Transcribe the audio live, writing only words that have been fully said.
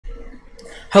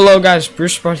Hello guys,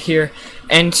 BruceBot here,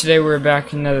 and today we're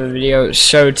back in another video.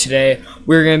 So today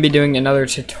we're going to be doing another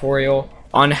tutorial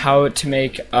on how to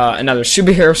make another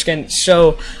superhero skin.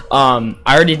 So I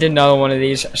already did another one of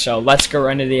these, so let's go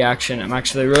right into the action. I'm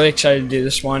actually really excited to do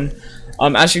this one.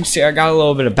 As you can see, I got a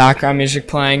little bit of background music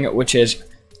playing, which is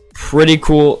pretty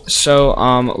cool. So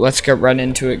let's get right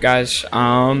into it, guys.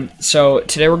 So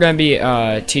today we're going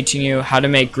to be teaching you how to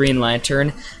make Green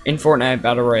Lantern in Fortnite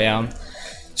Battle Royale.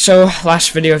 So,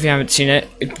 last video, if you haven't seen it,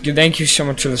 thank you so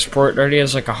much for the support. It already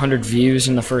has like 100 views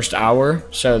in the first hour,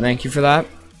 so thank you for that.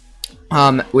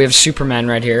 We have Superman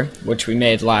right here, which we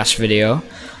made last video.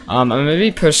 I'm going to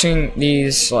be posting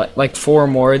these, like 4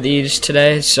 more of these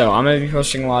today, so I'm going to be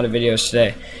posting a lot of videos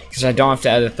today, because I don't have to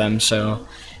edit them, so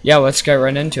yeah, let's get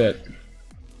right into it.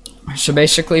 So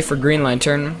basically, for Green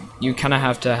Lantern, you kind of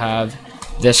have to have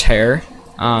this hair.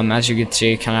 As you can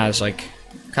see, it kind of has like,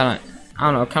 I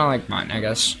don't know, kind of like mine, I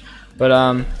guess.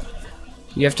 But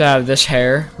you have to have this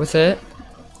hair with it,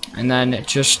 and then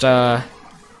just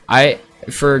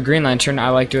for Green Lantern, I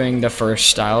like doing the first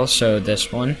style, so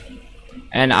this one.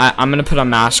 And I'm gonna put a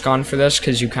mask on for this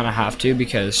because you kind of have to,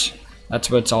 because that's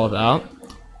what it's all about.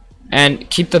 And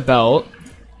keep the belt.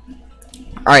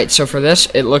 Alright, so for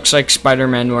this, it looks like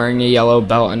Spider-Man wearing a yellow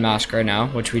belt and mask right now,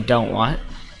 which we don't want.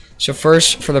 So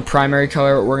first, for the primary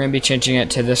color, we're gonna be changing it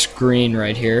to this green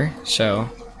right here. So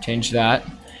change that,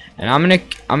 and I'm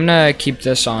gonna keep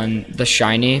this on the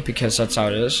shiny because that's how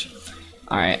it is.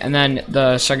 All right, and then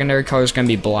the secondary color is gonna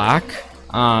be black.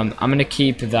 I'm gonna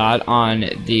keep that on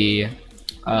the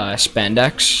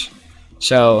spandex.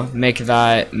 So make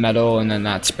that metal, and then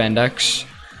that spandex.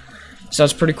 So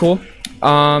that's pretty cool.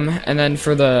 And then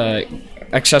for the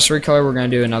accessory color, we're gonna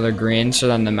do another green. So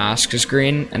then the mask is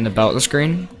green and the belt is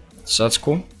green. So that's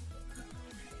cool.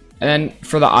 And then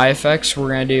for the eye effects, we're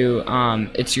gonna do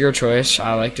it's your choice.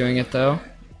 I like doing it though.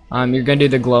 You're gonna do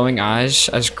the glowing eyes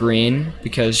as green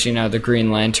because, you know, the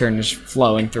Green Lantern is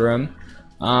flowing through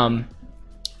them.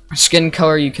 Skin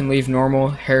color you can leave normal.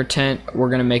 Hair tint, we're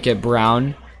gonna make it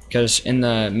brown because in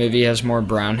the movie it has more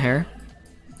brown hair.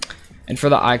 And for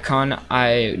the icon,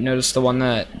 I noticed the one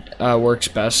that works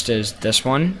best is this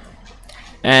one.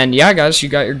 And yeah, guys, you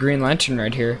got your Green Lantern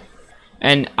right here.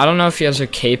 And I don't know if he has a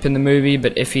cape in the movie,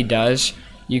 but if he does,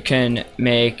 you can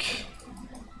make...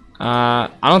 I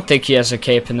don't think he has a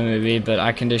cape in the movie, but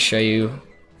I can just show you.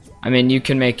 I mean, you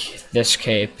can make this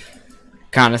cape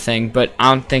kind of thing, but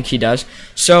I don't think he does.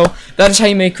 So, that is how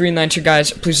you make Green Lantern, guys.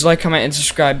 Please like, comment, and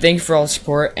subscribe. Thank you for all the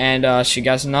support, and see you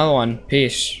guys in another one.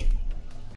 Peace.